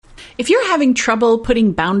If you're having trouble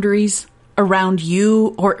putting boundaries around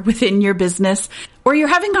you or within your business, or you're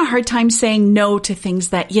having a hard time saying no to things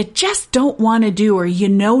that you just don't want to do or you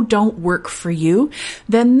know don't work for you,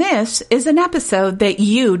 then this is an episode that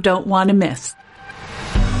you don't want to miss.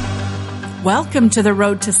 Welcome to The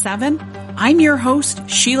Road to Seven. I'm your host,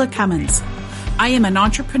 Sheila Cummins. I am an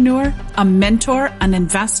entrepreneur, a mentor, an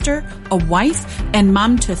investor, a wife, and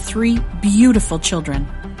mom to 3 beautiful children.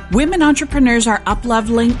 Women entrepreneurs are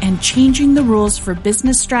up-leveling and changing the rules for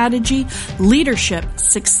business strategy, leadership,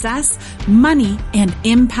 success, money, and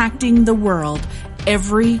impacting the world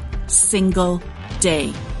every single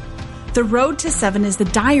day. The Road to Seven is the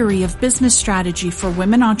diary of business strategy for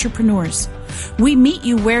women entrepreneurs. We meet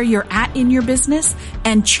you where you're at in your business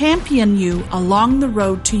and champion you along the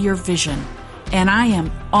road to your vision. And I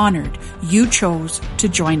am honored you chose to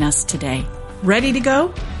join us today. Ready to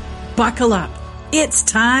go? Buckle up. It's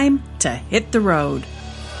time to hit the road.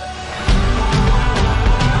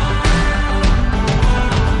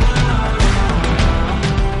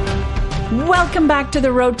 Welcome back to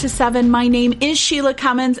The Road to Seven. My name is Sheila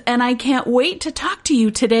Cummins, and I can't wait to talk to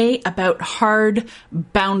you today about hard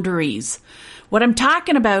boundaries. What I'm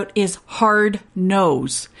talking about is hard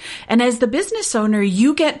no's. And as the business owner,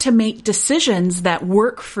 you get to make decisions that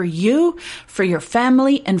work for you, for your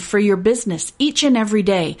family, and for your business each and every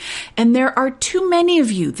day. And there are too many of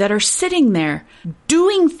you that are sitting there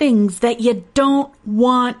doing things that you don't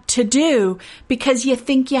want to do because you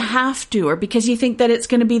think you have to, or because you think that it's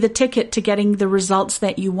going to be the ticket to getting the results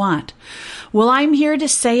that you want. Well, I'm here to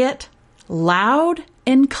say it loud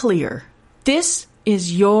and clear. This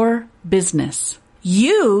is your business.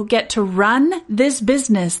 You get to run this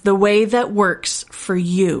business the way that works for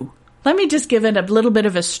you. Let me just give it a little bit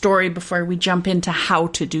of a story before we jump into how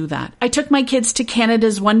to do that. I took my kids to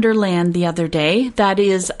Canada's Wonderland the other day. That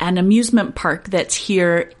is an amusement park that's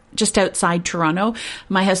here just outside Toronto.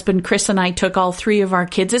 My husband Chris and I took all 3 of our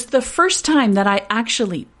kids. It's the first time that I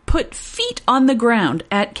actually put feet on the ground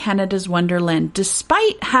at Canada's Wonderland,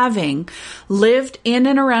 despite having lived in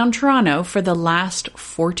and around Toronto for the last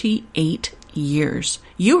 48 years.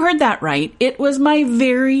 You heard that right. It was my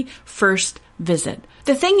very first visit.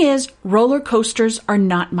 The thing is, roller coasters are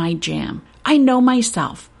not my jam. I know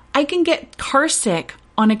myself. I can get car sick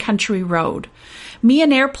on a country road. Me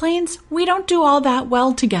and airplanes, we don't do all that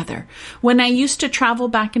well together. When I used to travel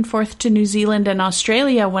back and forth to New Zealand and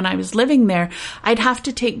Australia when I was living there, I'd have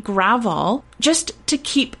to take Gravol just to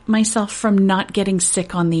keep myself from not getting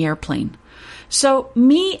sick on the airplane. So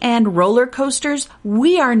me and roller coasters,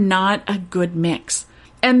 we are not a good mix.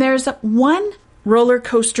 And there's one roller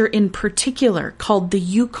coaster in particular called the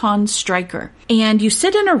Yukon Striker. And you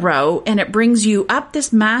sit in a row and it brings you up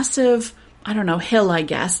this massive hill, I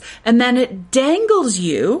guess. And then it dangles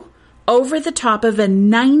you over the top of a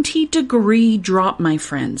 90-degree drop, my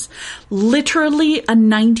friends. Literally a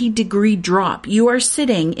 90-degree drop. You are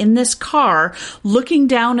sitting in this car looking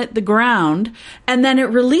down at the ground, and then it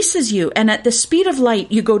releases you. And at the speed of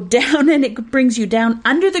light, you go down and it brings you down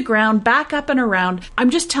under the ground, back up and around. I'm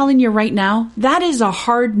just telling you right now, that is a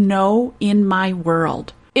hard no in my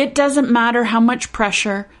world. It doesn't matter how much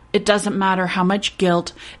pressure. It doesn't matter how much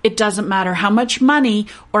guilt. It doesn't matter how much money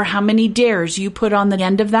or how many dares you put on the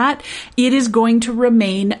end of that. It is going to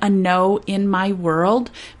remain a no in my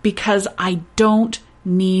world because I don't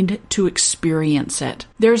need to experience it.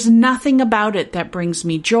 There's nothing about it that brings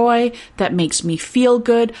me joy, that makes me feel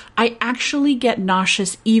good. I actually get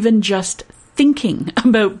nauseous even just thinking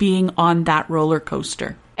about being on that roller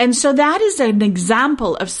coaster. And so that is an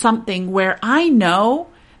example of something where I know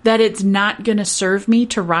that it's not going to serve me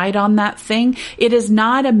to ride on that thing. It is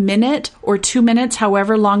not a minute or 2 minutes,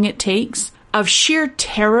 however long it takes, of sheer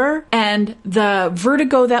terror and the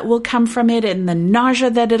vertigo that will come from it and the nausea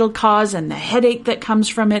that it'll cause and the headache that comes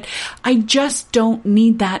from it. I just don't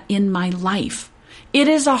need that in my life. It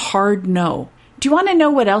is a hard no. Do you want to know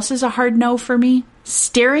what else is a hard no for me?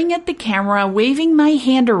 Staring at the camera, waving my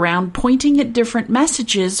hand around, pointing at different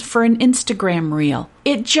messages for an Instagram reel.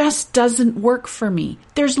 It just doesn't work for me.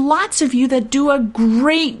 There's lots of you that do a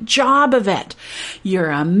great job of it.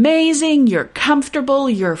 You're amazing, you're comfortable,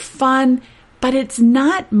 you're fun, but it's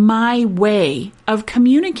not my way of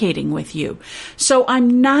communicating with you. So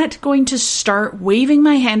I'm not going to start waving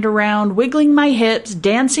my hand around, wiggling my hips,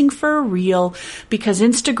 dancing for a reel, because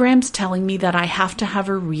Instagram's telling me that I have to have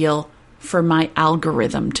a reel for my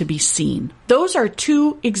algorithm to be seen. Those are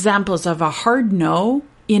 2 examples of a hard no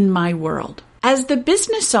in my world. As the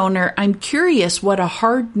business owner, I'm curious what a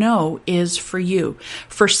hard no is for you.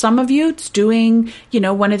 For some of you, it's doing,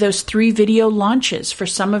 one of those 3 video launches. For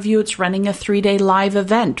some of you, it's running a 3-day live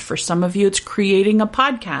event. For some of you, it's creating a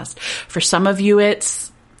podcast. For some of you, it's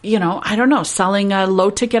selling a low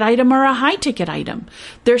ticket item or a high ticket item.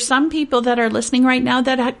 There's some people that are listening right now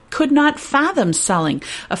that could not fathom selling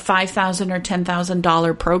a $5,000 or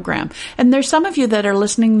 $10,000 program. And there's some of you that are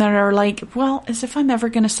listening that are like, well, as if I'm ever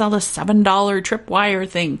going to sell a $7 tripwire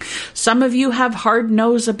thing. Some of you have hard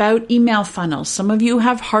no's about email funnels. Some of you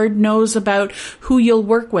have hard no's about who you'll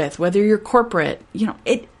work with, whether you're corporate.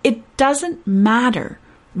 It doesn't matter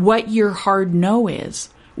what your hard no is.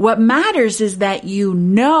 What matters is that you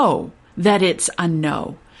know that it's a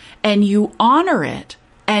no, and you honor it,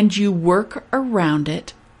 and you work around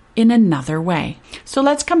it in another way. So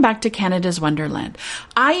let's come back to Canada's Wonderland.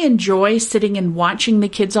 I enjoy sitting and watching the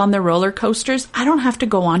kids on the roller coasters. I don't have to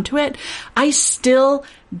go onto it. I still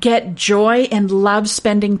get joy and love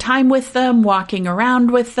spending time with them, walking around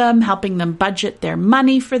with them, helping them budget their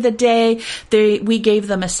money for the day. We gave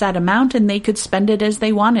them a set amount and they could spend it as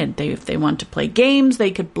they wanted. If they want to play games,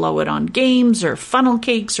 they could blow it on games or funnel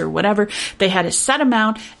cakes or whatever. They had a set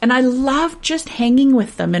amount, and I love just hanging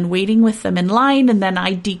with them and waiting with them in line, and then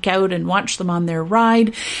I deke out and watch them on their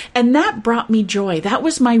ride. And that brought me joy. That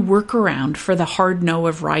was my workaround for the hard no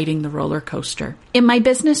of riding the roller coaster. In my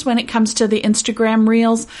business, when it comes to the Instagram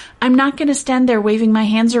reels, I'm not going to stand there waving my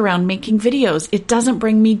hands around making videos. It doesn't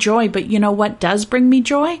bring me joy. But you know what does bring me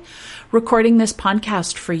joy? Recording this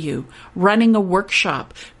podcast for you, running a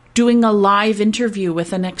workshop, doing a live interview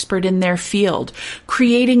with an expert in their field,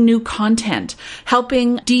 creating new content,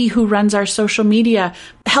 helping Dee, who runs our social media,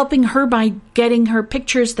 helping her by getting her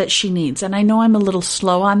pictures that she needs. And I know I'm a little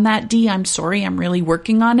slow on that, Dee. I'm sorry. I'm really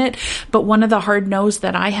working on it. But one of the hard no's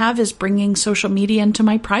that I have is bringing social media into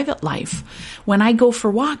my private life. When I go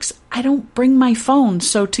for walks, I don't bring my phone.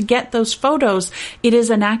 So to get those photos, it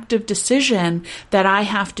is an active decision that I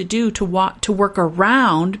have to do to work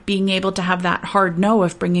around being able to have that hard no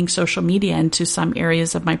of bringing social media into some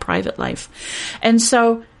areas of my private life. And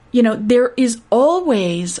so, there is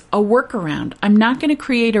always a workaround. I'm not going to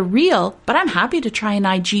create a reel, but I'm happy to try an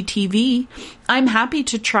IGTV. I'm happy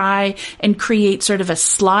to try and create sort of a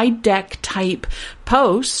slide deck type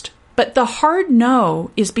post. But the hard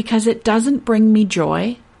no is because it doesn't bring me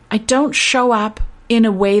joy. I don't show up in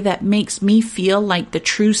a way that makes me feel like the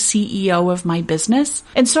true CEO of my business.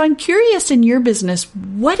 And so I'm curious, in your business,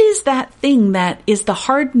 what is that thing that is the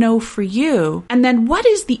hard no for you? And then what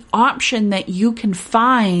is the option that you can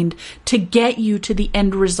find to get you to the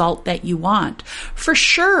end result that you want? For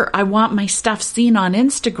sure, I want my stuff seen on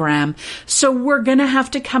Instagram. So we're going to have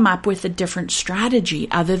to come up with a different strategy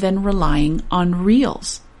other than relying on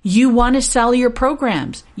reels. You want to sell your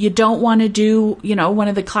programs. You don't want to do, one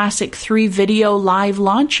of the classic 3 video live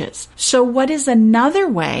launches. So what is another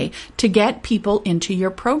way to get people into your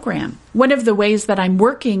program? One of the ways that I'm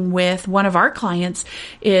working with one of our clients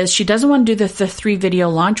is she doesn't want to do the 3 video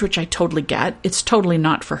launch, which I totally get. It's totally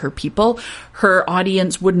not for her people. Her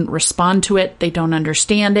audience wouldn't respond to it. They don't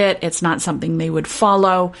understand it. It's not something they would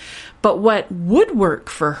follow. But what would work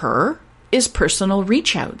for her is personal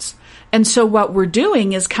reach outs. And so what we're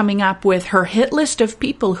doing is coming up with her hit list of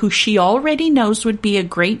people who she already knows would be a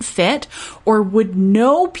great fit or would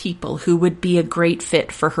know people who would be a great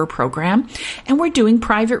fit for her program. And we're doing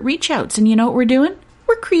private reach outs. And you know what we're doing?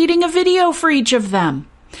 We're creating a video for each of them.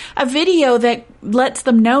 A video that lets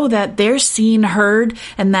them know that they're seen, heard,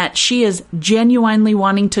 and that she is genuinely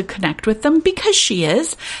wanting to connect with them, because she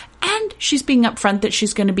is. And she's being upfront that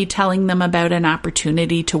she's going to be telling them about an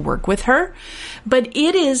opportunity to work with her. But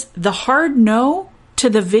it is the hard no to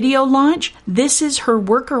the video launch. This is her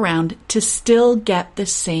workaround to still get the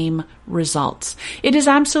same results. It is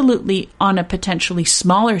absolutely on a potentially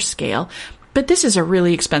smaller scale, but this is a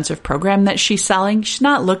really expensive program that she's selling. She's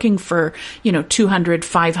not looking for, 200,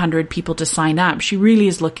 500 people to sign up. She really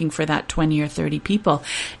is looking for that 20 or 30 people.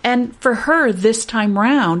 And for her, this time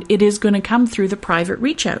round, it is going to come through the private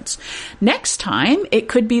reach outs. Next time, it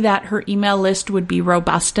could be that her email list would be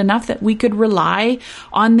robust enough that we could rely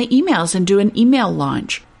on the emails and do an email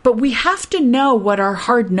launch. But we have to know what our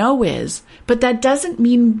hard no is. But that doesn't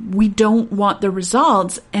mean we don't want the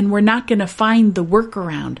results and we're not going to find the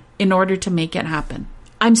workaround in order to make it happen.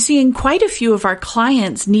 I'm seeing quite a few of our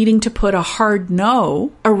clients needing to put a hard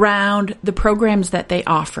no around the programs that they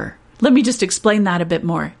offer. Let me just explain that a bit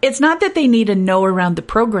more. It's not that they need a no around the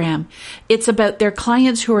program. It's about their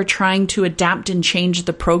clients who are trying to adapt and change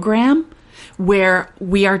the program, where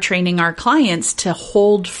we are training our clients to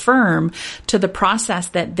hold firm to the process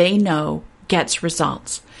that they know gets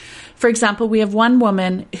results. For example, we have one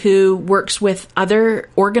woman who works with other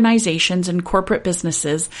organizations and corporate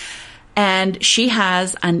businesses, and she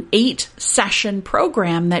has an 8-session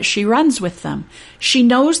program that she runs with them. She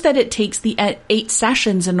knows that it takes the 8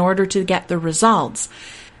 sessions in order to get the results.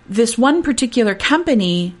 This one particular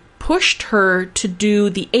company pushed her to do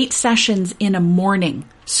the 8 sessions in a morning.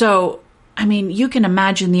 So, I mean, you can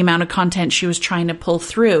imagine the amount of content she was trying to pull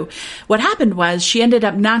through. What happened was she ended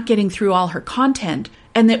up not getting through all her content,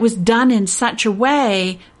 and it was done in such a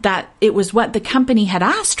way that it was what the company had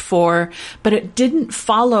asked for, but it didn't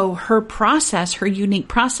follow her process, her unique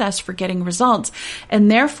process for getting results. And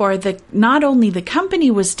therefore, not only the company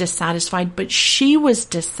was dissatisfied, but she was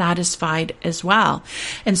dissatisfied as well.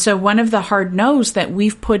 And so one of the hard no's that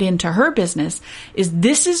we've put into her business is,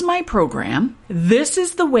 this is my program. This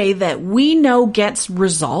is the way that we know gets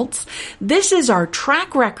results. This is our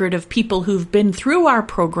track record of people who've been through our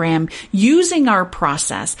program using our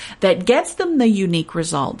process that gets them the unique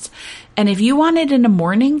results. And if you want it in the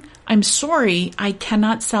morning, I'm sorry, I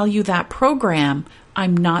cannot sell you that program.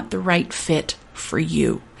 I'm not the right fit for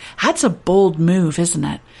you. That's a bold move, isn't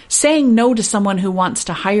it? Saying no to someone who wants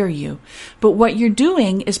to hire you. But what you're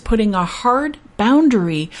doing is putting a hard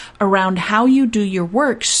boundary around how you do your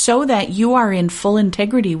work so that you are in full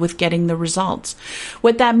integrity with getting the results.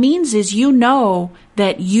 What that means is you know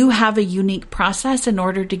that you have a unique process in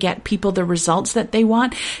order to get people the results that they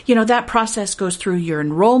want. You know, that process goes through your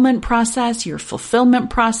enrollment process, your fulfillment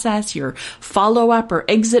process, your follow-up or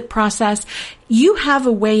exit process. You have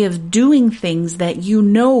a way of doing things that you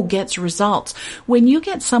know gets results. When you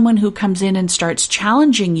get someone who comes in and starts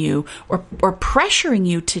challenging you or pressuring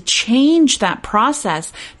you to change that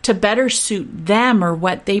process to better suit them or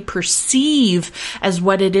what they perceive as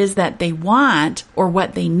what it is that they want or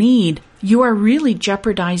what they need, you are really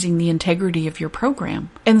jeopardizing the integrity of your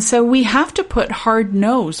program. And so we have to put hard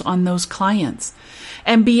no's on those clients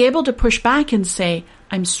and be able to push back and say,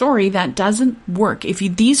 I'm sorry, that doesn't work. If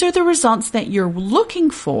these are the results that you're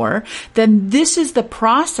looking for, then this is the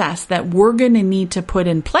process that we're going to need to put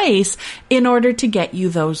in place in order to get you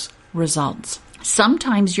those results.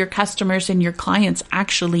 Sometimes your customers and your clients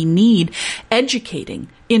actually need educating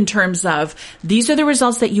in terms of, these are the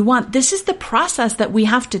results that you want. This is the process that we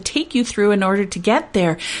have to take you through in order to get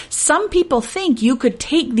there. Some people think you could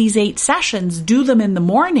take these 8 sessions, do them in the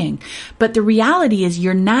morning, but the reality is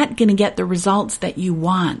you're not going to get the results that you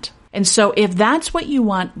want. And so if that's what you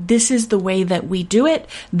want, this is the way that we do it.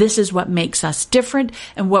 This is what makes us different.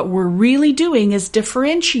 And what we're really doing is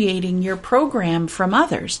differentiating your program from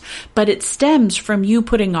others. But it stems from you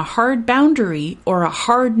putting a hard boundary or a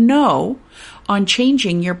hard no on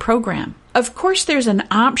changing your program. Of course, there's an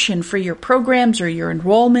option for your programs or your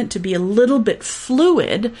enrollment to be a little bit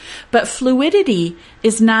fluid, but fluidity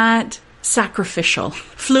is not sacrificial.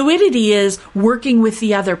 Fluidity is working with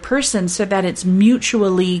the other person so that it's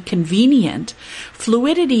mutually convenient.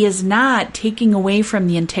 Fluidity is not taking away from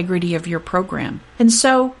the integrity of your program. And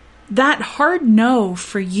so that hard no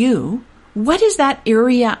for you, what is that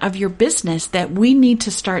area of your business that we need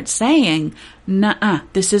to start saying, nuh-uh,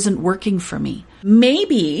 this isn't working for me?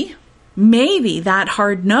 Maybe that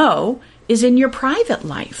hard no is in your private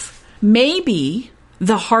life. Maybe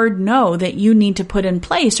the hard no that you need to put in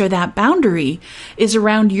place or that boundary is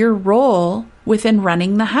around your role within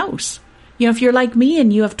running the house. You know, if you're like me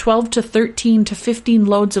and you have 12 to 13 to 15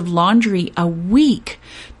 loads of laundry a week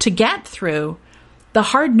to get through, the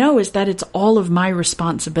hard no is that it's all of my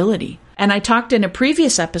responsibility. And I talked in a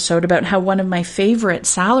previous episode about how one of my favorite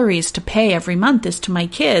salaries to pay every month is to my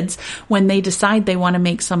kids when they decide they want to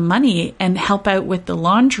make some money and help out with the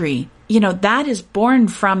laundry. You know, that is born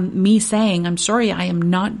from me saying, I'm sorry, I am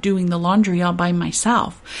not doing the laundry all by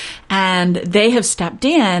myself. And they have stepped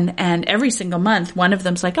in, and every single month, one of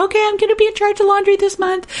them's like, okay, I'm going to be in charge of laundry this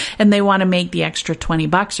month. And they want to make the extra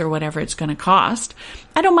 $20 or whatever it's going to cost.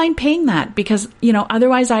 I don't mind paying that because, you know,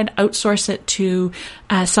 otherwise I'd outsource it to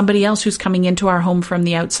somebody else who's coming into our home from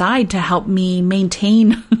the outside to help me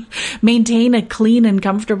maintain a clean and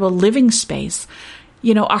comfortable living space.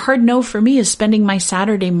 You know, a hard no for me is spending my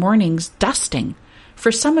Saturday mornings dusting.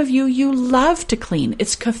 For some of you, you love to clean.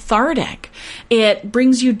 It's cathartic. It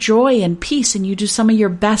brings you joy and peace, and you do some of your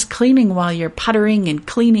best cleaning while you're puttering and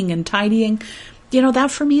cleaning and tidying. You know, that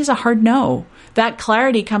for me is a hard no. That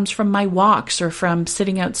clarity comes from my walks or from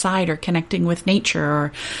sitting outside or connecting with nature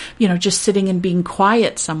or, you know, just sitting and being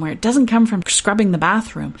quiet somewhere. It doesn't come from scrubbing the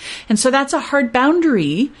bathroom. And so that's a hard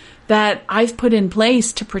boundary that I've put in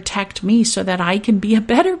place to protect me so that I can be a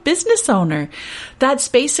better business owner. That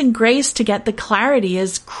space and grace to get the clarity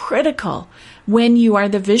is critical when you are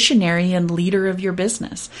the visionary and leader of your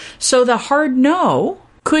business. So the hard no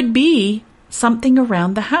could be something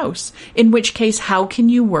around the house, in which case, how can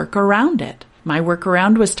you work around it? My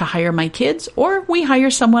workaround was to hire my kids, or we hire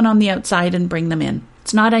someone on the outside and bring them in.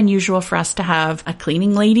 It's not unusual for us to have a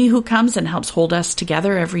cleaning lady who comes and helps hold us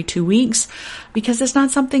together every 2 weeks, because it's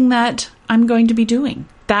not something that I'm going to be doing.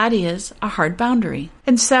 That is a hard boundary.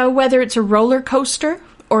 And so whether it's a roller coaster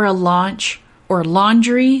or a launch or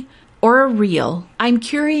laundry or a reel, I'm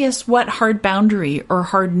curious what hard boundary or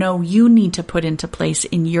hard no you need to put into place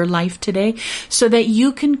in your life today so that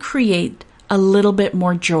you can create a little bit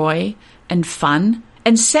more joy and fun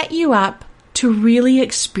and set you up to really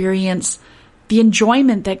experience the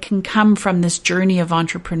enjoyment that can come from this journey of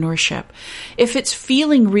entrepreneurship. If it's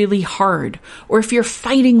feeling really hard, or if you're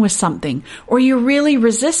fighting with something, or you're really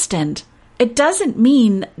resistant, it doesn't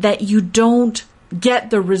mean that you don't get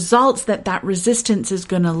the results that that resistance is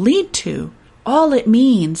going to lead to. All it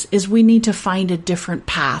means is we need to find a different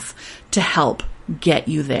path to help get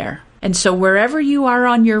you there. And so wherever you are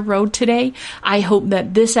on your road today, I hope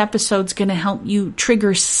that this episode's going to help you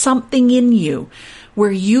trigger something in you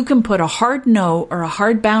where you can put a hard no or a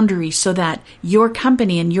hard boundary so that your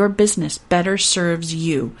company and your business better serves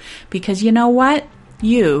you. Because you know what?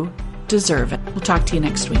 You deserve it. We'll talk to you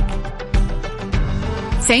next week.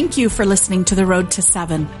 Thank you for listening to The Road to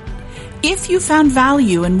 7. If you found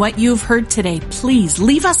value in what you've heard today, please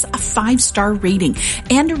leave us a 5-star rating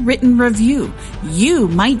and a written review. You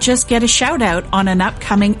might just get a shout out on an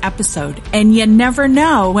upcoming episode, and you never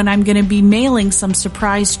know when I'm going to be mailing some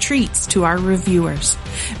surprise treats to our reviewers.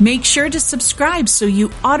 Make sure to subscribe so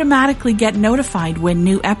you automatically get notified when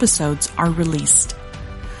new episodes are released.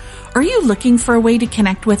 Are you looking for a way to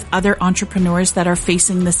connect with other entrepreneurs that are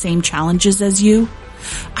facing the same challenges as you?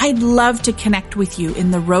 I'd love to connect with you in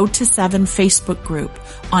the Road to 7 Facebook group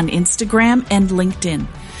on Instagram and LinkedIn.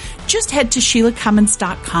 Just head to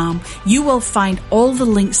SheilaCummins.com. You will find all the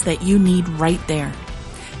links that you need right there.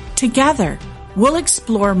 Together, we'll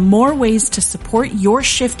explore more ways to support your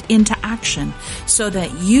shift into action so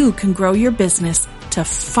that you can grow your business to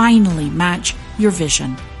finally match your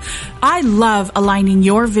vision. I love aligning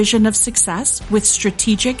your vision of success with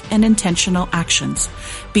strategic and intentional actions,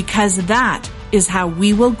 because that is how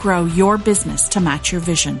we will grow your business to match your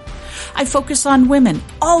vision. I focus on women,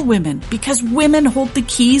 all women, because women hold the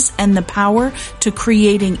keys and the power to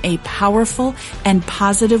creating a powerful and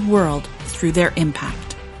positive world through their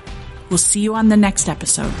impact. We'll see you on the next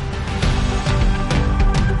episode.